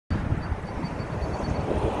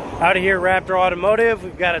Out of here, Raptor Automotive,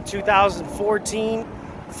 we've got a 2014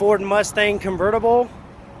 Ford Mustang convertible.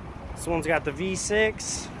 This one's got the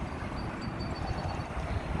V6.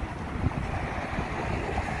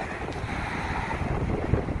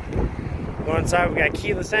 Go inside, we've got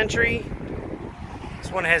keyless entry.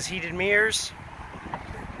 This one has heated mirrors,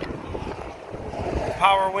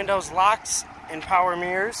 power windows, locks, and power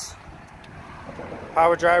mirrors.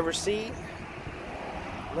 Power driver's seat,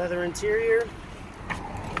 leather interior.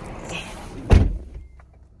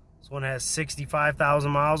 This one has 65,000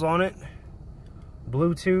 miles on it.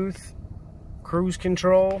 Bluetooth, cruise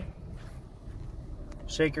control,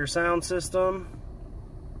 shaker sound system.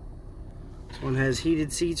 This one has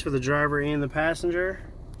heated seats for the driver and the passenger.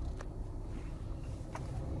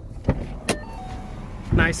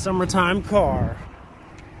 Nice summertime car.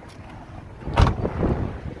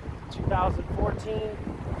 2014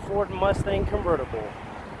 Ford Mustang convertible.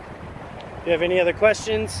 If you have any other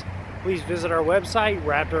questions, please visit our website,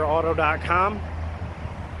 raptorauto.com,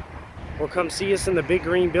 or come see us in the big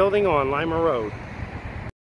green building on Lima Road.